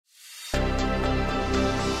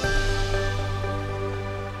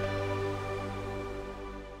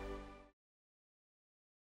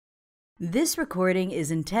This recording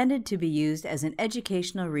is intended to be used as an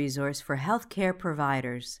educational resource for healthcare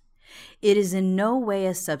providers. It is in no way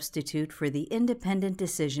a substitute for the independent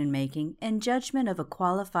decision-making and judgment of a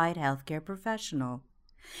qualified healthcare professional.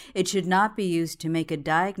 It should not be used to make a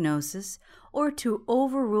diagnosis or to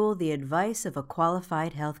overrule the advice of a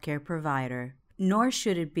qualified healthcare provider, nor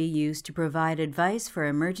should it be used to provide advice for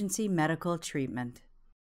emergency medical treatment.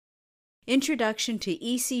 Introduction to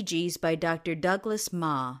ECGs by Dr. Douglas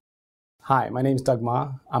Ma. Hi, my name is Doug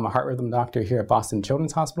Ma. I'm a heart rhythm doctor here at Boston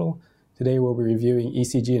Children's Hospital. Today we'll be reviewing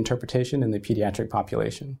ECG interpretation in the pediatric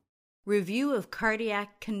population. Review of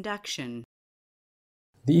cardiac conduction.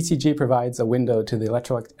 The ECG provides a window to the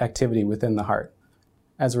electrical activity within the heart.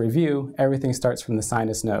 As a review, everything starts from the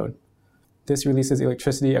sinus node. This releases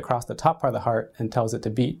electricity across the top part of the heart and tells it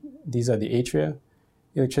to beat. These are the atria.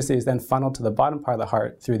 Electricity is then funneled to the bottom part of the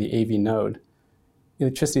heart through the AV node.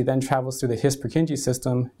 Electricity then travels through the His-Purkinje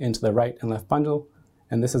system into the right and left bundle,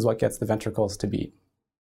 and this is what gets the ventricles to beat.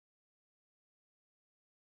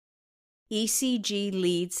 ECG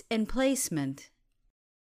leads and placement.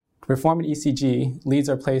 To perform an ECG, leads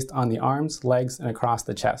are placed on the arms, legs, and across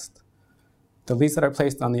the chest. The leads that are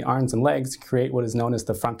placed on the arms and legs create what is known as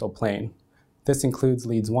the frontal plane. This includes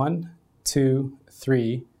leads 1, 2,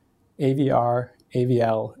 3, AVR,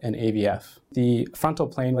 AVL, and AVF. The frontal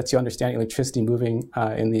plane lets you understand electricity moving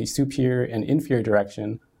in the superior and inferior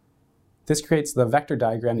direction. This creates the vector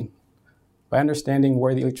diagram. By understanding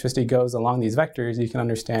where the electricity goes along these vectors, you can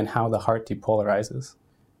understand how the heart depolarizes.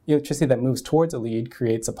 Electricity that moves towards a lead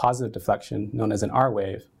creates a positive deflection known as an R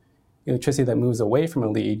wave. Electricity that moves away from a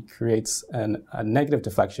lead creates a negative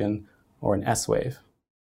deflection or an S wave.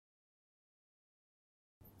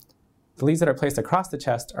 The leads that are placed across the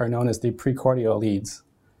chest are known as the precordial leads.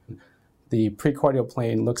 The precordial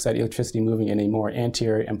plane looks at electricity moving in a more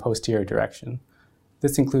anterior and posterior direction.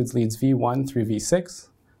 This includes leads V1 through V6.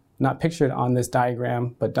 Not pictured on this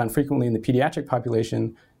diagram, but done frequently in the pediatric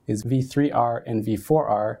population, is V3R and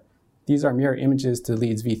V4R. These are mirror images to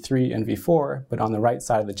leads V3 and V4, but on the right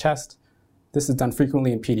side of the chest. This is done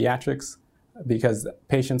frequently in pediatrics because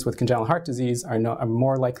patients with congenital heart disease are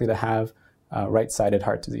more likely to have right-sided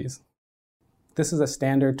heart disease. This is a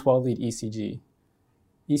standard 12-lead ECG.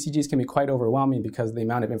 ECGs can be quite overwhelming because of the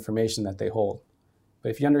amount of information that they hold. But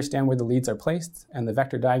if you understand where the leads are placed and the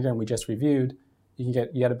vector diagram we just reviewed, you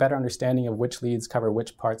get a better understanding of which leads cover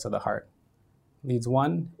which parts of the heart. Leads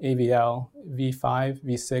 1, AVL, V5,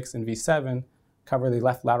 V6, and V7 cover the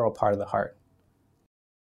left lateral part of the heart.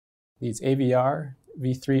 Leads AVR,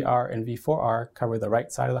 V3R, and V4R cover the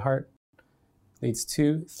right side of the heart. Leads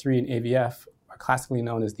 2, 3, and AVF are classically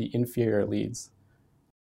known as the inferior leads.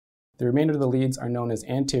 The remainder of the leads are known as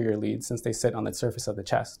anterior leads since they sit on the surface of the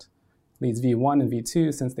chest. Leads V1 and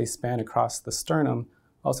V2, since they span across the sternum,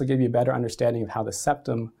 also give you a better understanding of how the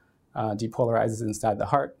septum depolarizes inside the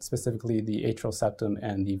heart, specifically the atrial septum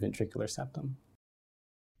and the ventricular septum.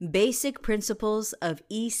 Basic principles of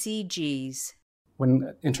ECGs.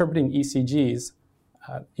 When interpreting ECGs,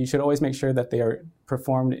 you should always make sure that they are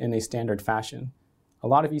performed in a standard fashion. A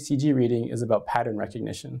lot of ECG reading is about pattern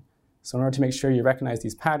recognition. So in order to make sure you recognize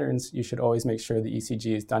these patterns, you should always make sure the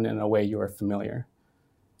ECG is done in a way you are familiar.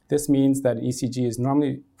 This means that an ECG is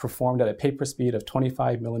normally performed at a paper speed of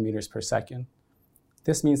 25 millimeters per second.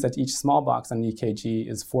 This means that each small box on an EKG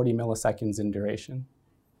is 40 milliseconds in duration.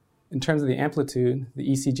 In terms of the amplitude, the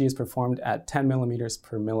ECG is performed at 10 millimeters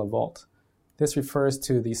per millivolt. This refers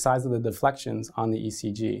to the size of the deflections on the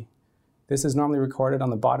ECG. This is normally recorded on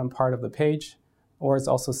the bottom part of the page, or it's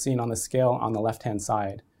also seen on the scale on the left-hand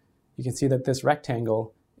side. You can see that this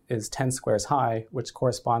rectangle is 10 squares high, which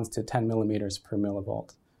corresponds to 10 millimeters per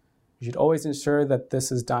millivolt. You should always ensure that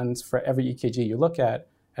this is done for every EKG you look at,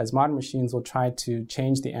 as modern machines will try to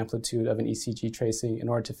change the amplitude of an ECG tracing in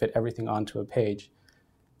order to fit everything onto a page.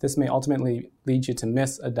 This may ultimately lead you to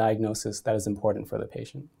miss a diagnosis that is important for the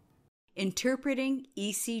patient. Interpreting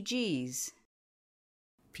ECGs.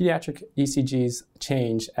 Pediatric ECGs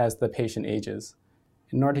change as the patient ages.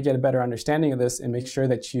 In order to get a better understanding of this and make sure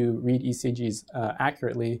that you read ECGs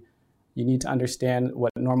accurately, you need to understand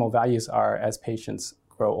what normal values are as patients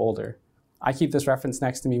grow older. I keep this reference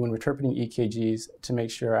next to me when interpreting EKGs to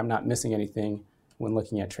make sure I'm not missing anything when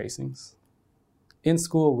looking at tracings. In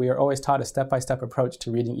school, we are always taught a step-by-step approach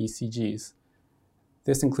to reading ECGs.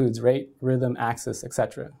 This includes rate, rhythm, axis,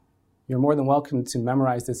 etc. You're more than welcome to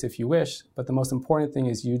memorize this if you wish, but the most important thing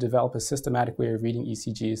is you develop a systematic way of reading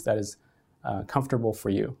ECGs that is comfortable for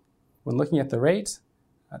you. When looking at the rate,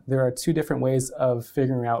 there are two different ways of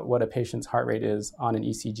figuring out what a patient's heart rate is on an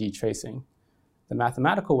ECG tracing. The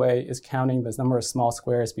mathematical way is counting the number of small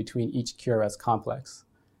squares between each QRS complex.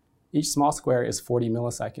 Each small square is 40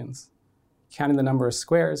 milliseconds. Counting the number of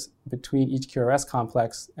squares between each QRS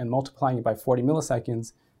complex and multiplying it by 40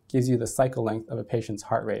 milliseconds gives you the cycle length of a patient's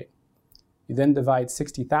heart rate. You then divide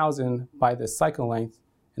 60,000 by this cycle length,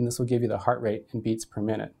 and this will give you the heart rate in beats per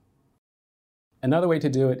minute. Another way to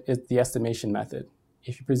do it is the estimation method.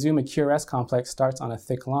 If you presume a QRS complex starts on a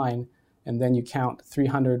thick line, and then you count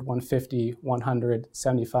 300, 150, 100,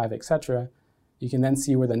 75, etc., you can then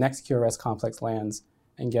see where the next QRS complex lands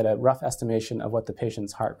and get a rough estimation of what the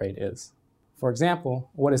patient's heart rate is. For example,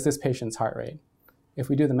 what is this patient's heart rate? If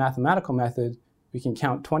we do the mathematical method, we can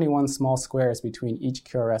count 21 small squares between each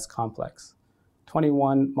QRS complex.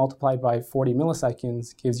 21 multiplied by 40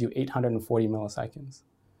 milliseconds gives you 840 milliseconds.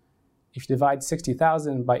 If you divide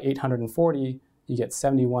 60,000 by 840, you get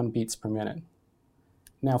 71 beats per minute.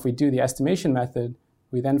 Now, if we do the estimation method,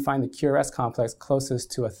 we then find the QRS complex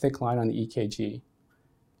closest to a thick line on the EKG.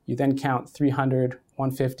 You then count 300,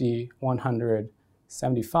 150, 100,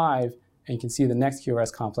 75, and you can see the next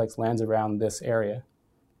QRS complex lands around this area.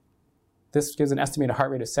 This gives an estimated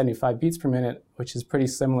heart rate of 75 beats per minute, which is pretty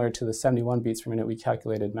similar to the 71 beats per minute we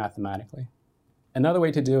calculated mathematically. Another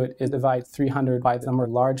way to do it is divide 300 by the number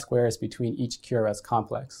of large squares between each QRS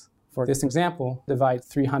complex. For this example, divide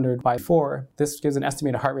 300 by 4. This gives an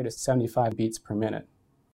estimated heart rate of 75 beats per minute.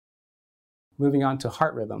 Moving on to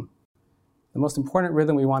heart rhythm. The most important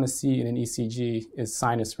rhythm we want to see in an ECG is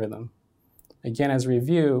sinus rhythm. Again, as a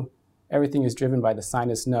review, everything is driven by the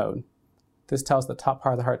sinus node. This tells the top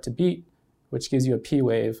part of the heart to beat, which gives you a P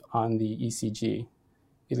wave on the ECG.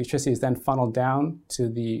 Electricity is then funneled down to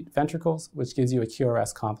the ventricles, which gives you a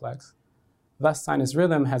QRS complex. Thus, sinus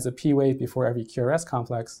rhythm has a P wave before every QRS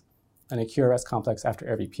complex and a QRS complex after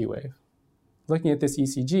every P wave. Looking at this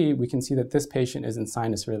ECG, we can see that this patient is in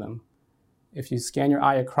sinus rhythm. If you scan your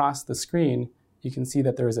eye across the screen, you can see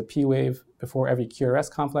that there is a P wave before every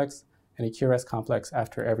QRS complex and a QRS complex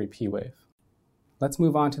after every P wave. Let's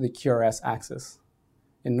move on to the QRS axis.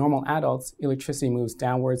 In normal adults, electricity moves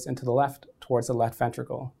downwards and to the left towards the left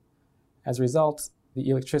ventricle. As a result, the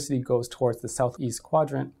electricity goes towards the southeast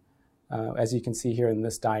quadrant, as you can see here in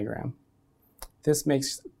this diagram. This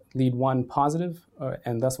makes lead 1 positive,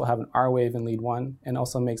 and thus will have an R wave in lead 1, and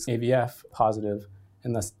also makes AVF positive,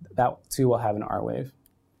 and thus that too will have an R wave.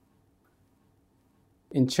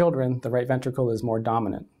 In children, the right ventricle is more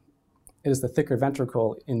dominant. It is the thicker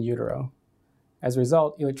ventricle in utero. As a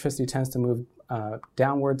result, electricity tends to move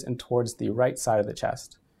downwards and towards the right side of the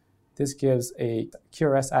chest. This gives a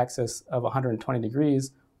QRS axis of 120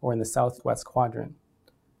 degrees, or in the southwest quadrant.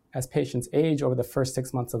 As patients age over the first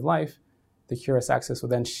 6 months of life, the QRS axis will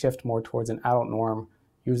then shift more towards an adult norm,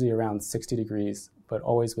 usually around 60 degrees, but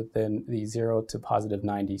always within the 0 to positive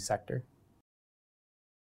 90 sector.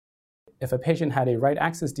 If a patient had a right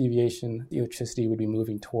axis deviation, the electricity would be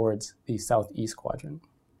moving towards the southeast quadrant,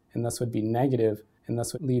 and thus would be negative, and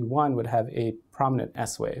thus lead 1 would have a prominent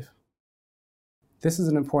S wave. This is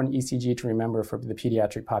an important ECG to remember for the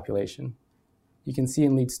pediatric population. You can see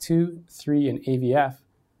in leads 2, 3, and AVF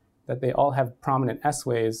that they all have prominent S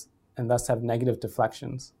waves and thus have negative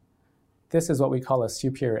deflections. This is what we call a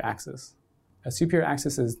superior axis. A superior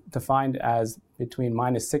axis is defined as between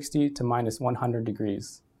minus 60 to minus 100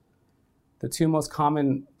 degrees. The two most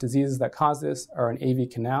common diseases that cause this are an AV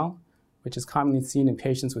canal, which is commonly seen in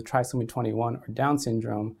patients with trisomy 21 or Down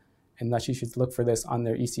syndrome, and thus you should look for this on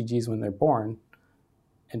their ECGs when they're born.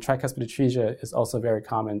 And tricuspid atresia is also very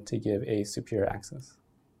common to give a superior axis.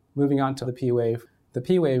 Moving on to the P wave. The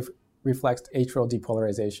P wave reflects atrial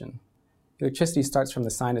depolarization. Electricity starts from the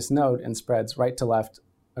sinus node and spreads right to left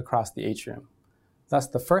across the atrium. Thus,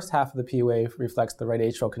 the first half of the P wave reflects the right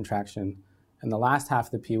atrial contraction, and the last half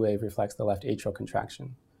of the P wave reflects the left atrial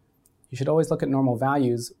contraction. You should always look at normal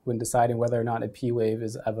values when deciding whether or not a P wave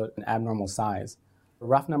is of an abnormal size. A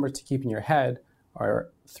rough number to keep in your head are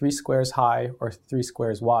 3 squares high or 3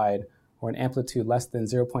 squares wide, or an amplitude less than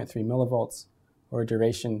 0.3 millivolts, or a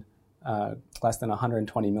duration less than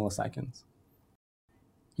 120 milliseconds.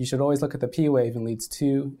 You should always look at the P wave in leads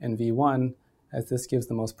 2 and V1, as this gives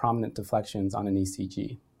the most prominent deflections on an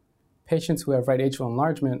ECG. Patients who have right atrial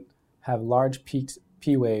enlargement have large peaked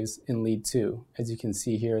P waves in lead 2, as you can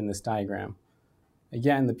see here in this diagram.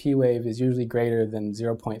 Again, the P wave is usually greater than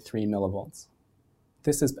 0.3 millivolts.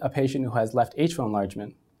 This is a patient who has left atrial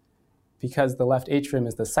enlargement. Because the left atrium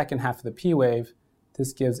is the second half of the P wave,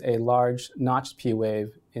 this gives a large notched P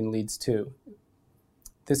wave in leads 2.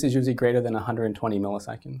 This is usually greater than 120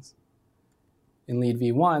 milliseconds. In lead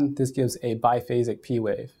V1, this gives a biphasic P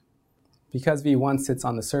wave. Because V1 sits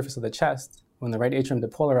on the surface of the chest, when the right atrium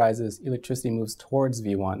depolarizes, electricity moves towards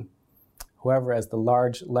V1. However, as the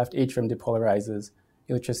large left atrium depolarizes,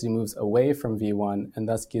 electricity moves away from V1 and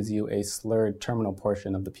thus gives you a slurred terminal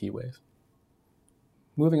portion of the P wave.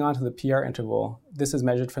 Moving on to the PR interval, this is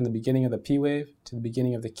measured from the beginning of the P wave to the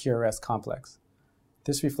beginning of the QRS complex.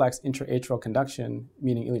 This reflects intra-atrial conduction,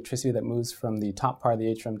 meaning electricity that moves from the top part of the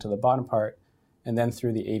atrium to the bottom part and then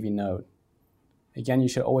through the AV node. Again, you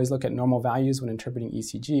should always look at normal values when interpreting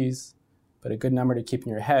ECGs, but a good number to keep in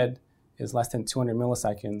your head is less than 200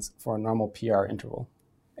 milliseconds for a normal PR interval.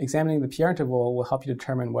 Examining the PR interval will help you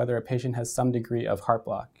determine whether a patient has some degree of heart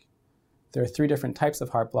block. There are 3 different types of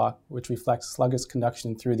heart block, which reflect sluggish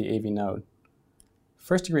conduction through the AV node.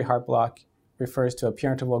 First-degree heart block refers to a PR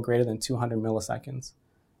interval greater than 200 milliseconds.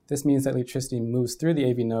 This means that electricity moves through the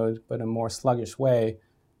AV node, but in a more sluggish way,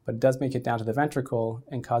 but it does make it down to the ventricle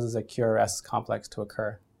and causes a QRS complex to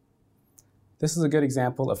occur. This is a good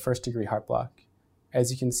example of first-degree heart block. As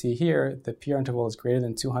you can see here, the PR interval is greater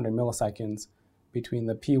than 200 milliseconds between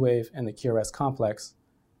the P wave and the QRS complex,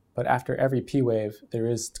 but after every P wave,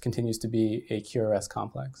 there continues to be a QRS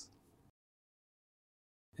complex.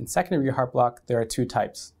 In second-degree heart block, there are 2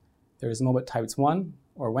 types. There is Mobit type 1,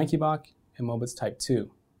 or Wenckebach, and Mobitz type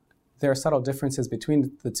 2. There are subtle differences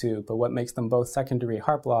between the 2, but what makes them both second-degree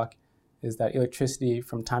heart block is that electricity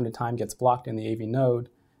from time to time gets blocked in the AV node,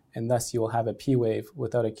 and thus you will have a P wave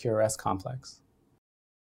without a QRS complex.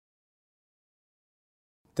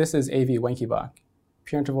 This is AV Wenckebach.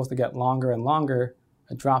 PR intervals that get longer and longer,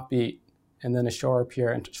 a drop beat, and then a shorter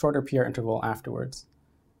PR interval afterwards.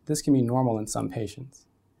 This can be normal in some patients.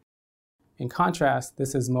 In contrast,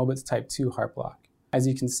 this is Mobitz type 2 heart block. As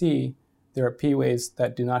you can see, there are P waves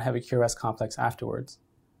that do not have a QRS complex afterwards.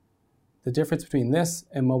 The difference between this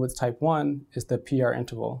and Mobitz type 1 is the PR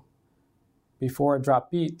interval. Before a drop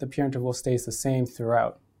beat, the PR interval stays the same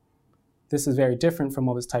throughout. This is very different from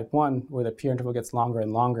Mobitz type 1, where the PR interval gets longer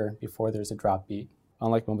and longer before there's a drop beat.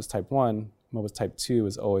 Unlike Mobitz type 1, Mobitz type 2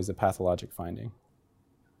 is always a pathologic finding.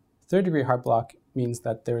 Third-degree heart block means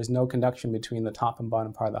that there is no conduction between the top and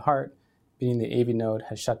bottom part of the heart, meaning the AV node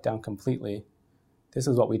has shut down completely. This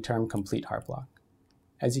is what we term complete heart block.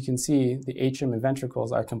 As you can see, the atrium and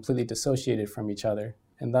ventricles are completely dissociated from each other,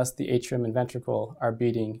 and thus the atrium and ventricle are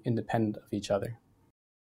beating independent of each other.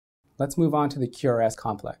 Let's move on to the QRS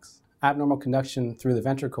complex. Abnormal conduction through the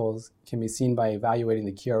ventricles can be seen by evaluating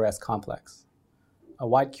the QRS complex. A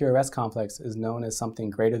wide QRS complex is known as something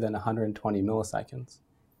greater than 120 milliseconds.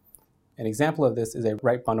 An example of this is a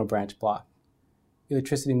right bundle branch block.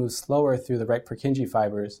 Electricity moves slower through the right Purkinje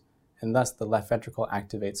fibers, and thus the left ventricle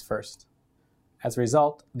activates first. As a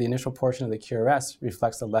result, the initial portion of the QRS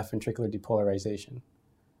reflects the left ventricular depolarization.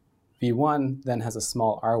 V1 then has a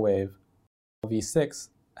small R wave. V6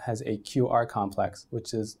 has a QR complex,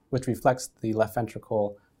 which reflects the left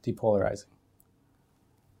ventricle depolarizing.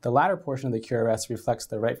 The latter portion of the QRS reflects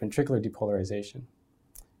the right ventricular depolarization.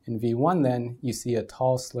 In V1 then, you see a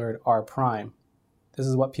tall slurred R prime. This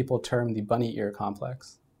is what people term the bunny ear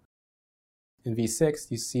complex. In V6,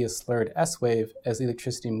 you see a slurred S wave as the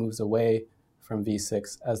electricity moves away from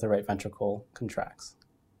V6 as the right ventricle contracts.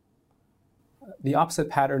 The opposite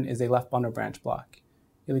pattern is a left bundle branch block.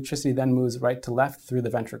 Electricity then moves right to left through the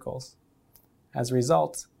ventricles. As a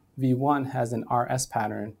result, V1 has an RS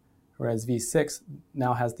pattern, whereas V6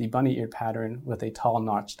 now has the bunny ear pattern with a tall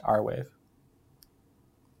notched R wave.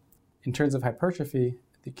 In terms of hypertrophy,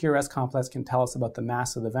 the QRS complex can tell us about the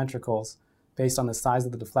mass of the ventricles based on the size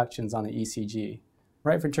of the deflections on the ECG.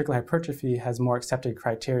 Right ventricular hypertrophy has more accepted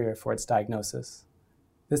criteria for its diagnosis.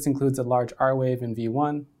 This includes a large R wave in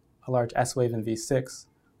V1, a large S wave in V6,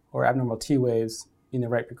 or abnormal T waves in the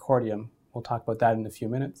right precordium. We'll talk about that in a few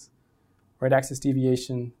minutes. Right axis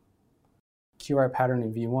deviation, QR pattern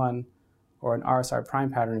in V1, or an RSR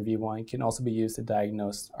prime pattern in V1 can also be used to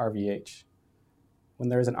diagnose RVH. When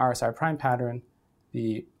there is an RSR prime pattern,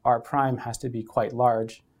 the R prime has to be quite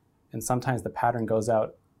large, and sometimes the pattern goes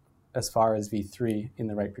out as far as V3 in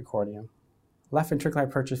the right precordium. Left ventricular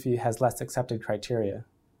hypertrophy has less accepted criteria.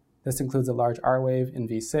 This includes a large R wave in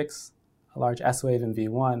V6, a large S wave in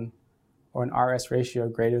V1, or an RS ratio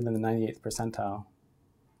greater than the 98th percentile.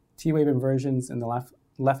 T wave inversions in the left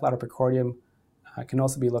lateral precordium can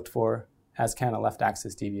also be looked for, as can a left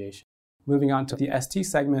axis deviation. Moving on to the ST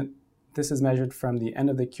segment, this is measured from the end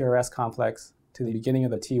of the QRS complex to the beginning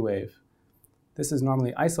of the T wave. This is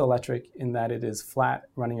normally isoelectric in that it is flat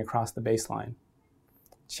running across the baseline.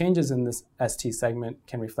 Changes in this ST segment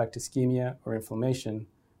can reflect ischemia or inflammation,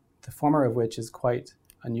 the former of which is quite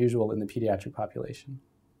unusual in the pediatric population.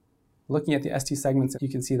 Looking at the ST segments, you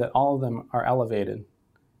can see that all of them are elevated.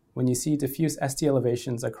 When you see diffuse ST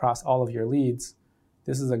elevations across all of your leads,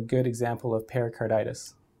 this is a good example of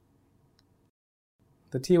pericarditis.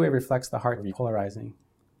 The T wave reflects the heart repolarizing.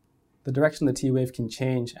 The direction of the T wave can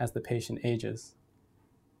change as the patient ages.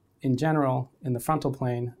 In general, in the frontal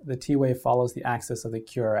plane, the T wave follows the axis of the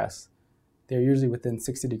QRS. They are usually within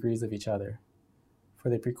 60 degrees of each other. For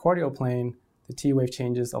the precordial plane, the T wave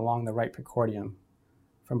changes along the right precordium.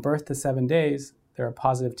 From birth to 7 days, there are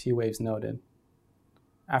positive T waves noted.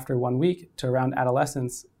 After 1 week to around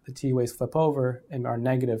adolescence, the T waves flip over and are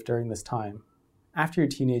negative during this time. After your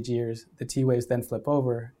teenage years, the T waves then flip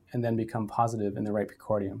over and then become positive in the right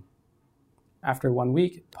precordium. After 1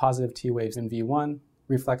 week, positive T waves in V1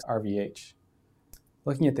 reflects RVH.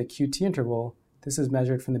 Looking at the QT interval, this is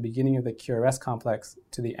measured from the beginning of the QRS complex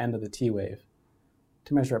to the end of the T wave.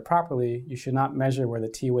 To measure it properly, you should not measure where the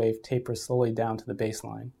T wave tapers slowly down to the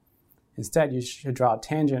baseline. Instead, you should draw a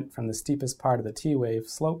tangent from the steepest part of the T wave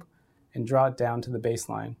slope and draw it down to the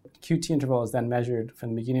baseline. QT interval is then measured from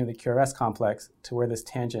the beginning of the QRS complex to where this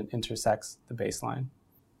tangent intersects the baseline.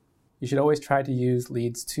 You should always try to use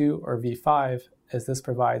leads 2 or V5 as this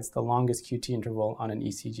provides the longest QT interval on an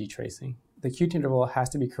ECG tracing. The QT interval has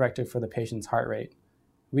to be corrected for the patient's heart rate.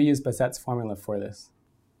 We use Bazette's formula for this.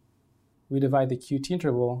 We divide the QT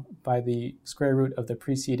interval by the square root of the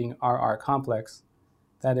preceding RR complex,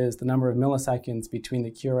 that is, the number of milliseconds between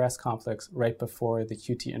the QRS complex right before the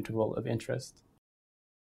QT interval of interest.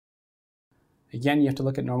 Again, you have to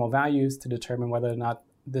look at normal values to determine whether or not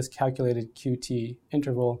this calculated QT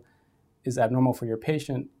interval is abnormal for your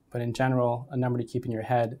patient, but in general, a number to keep in your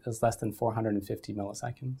head is less than 450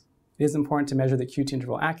 milliseconds. It is important to measure the QT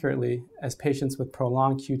interval accurately, as patients with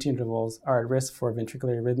prolonged QT intervals are at risk for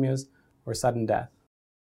ventricular arrhythmias or sudden death.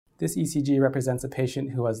 This ECG represents a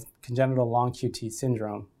patient who has congenital long QT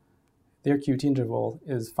syndrome. Their QT interval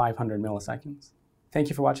is 500 milliseconds. Thank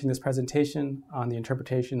you for watching this presentation on the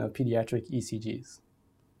interpretation of pediatric ECGs.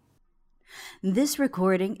 This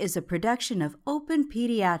recording is a production of Open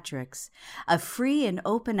Pediatrics, a free and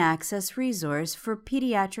open access resource for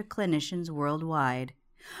pediatric clinicians worldwide.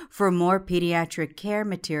 For more pediatric care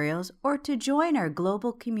materials or to join our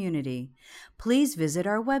global community, please visit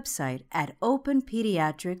our website at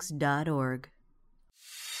openpediatrics.org.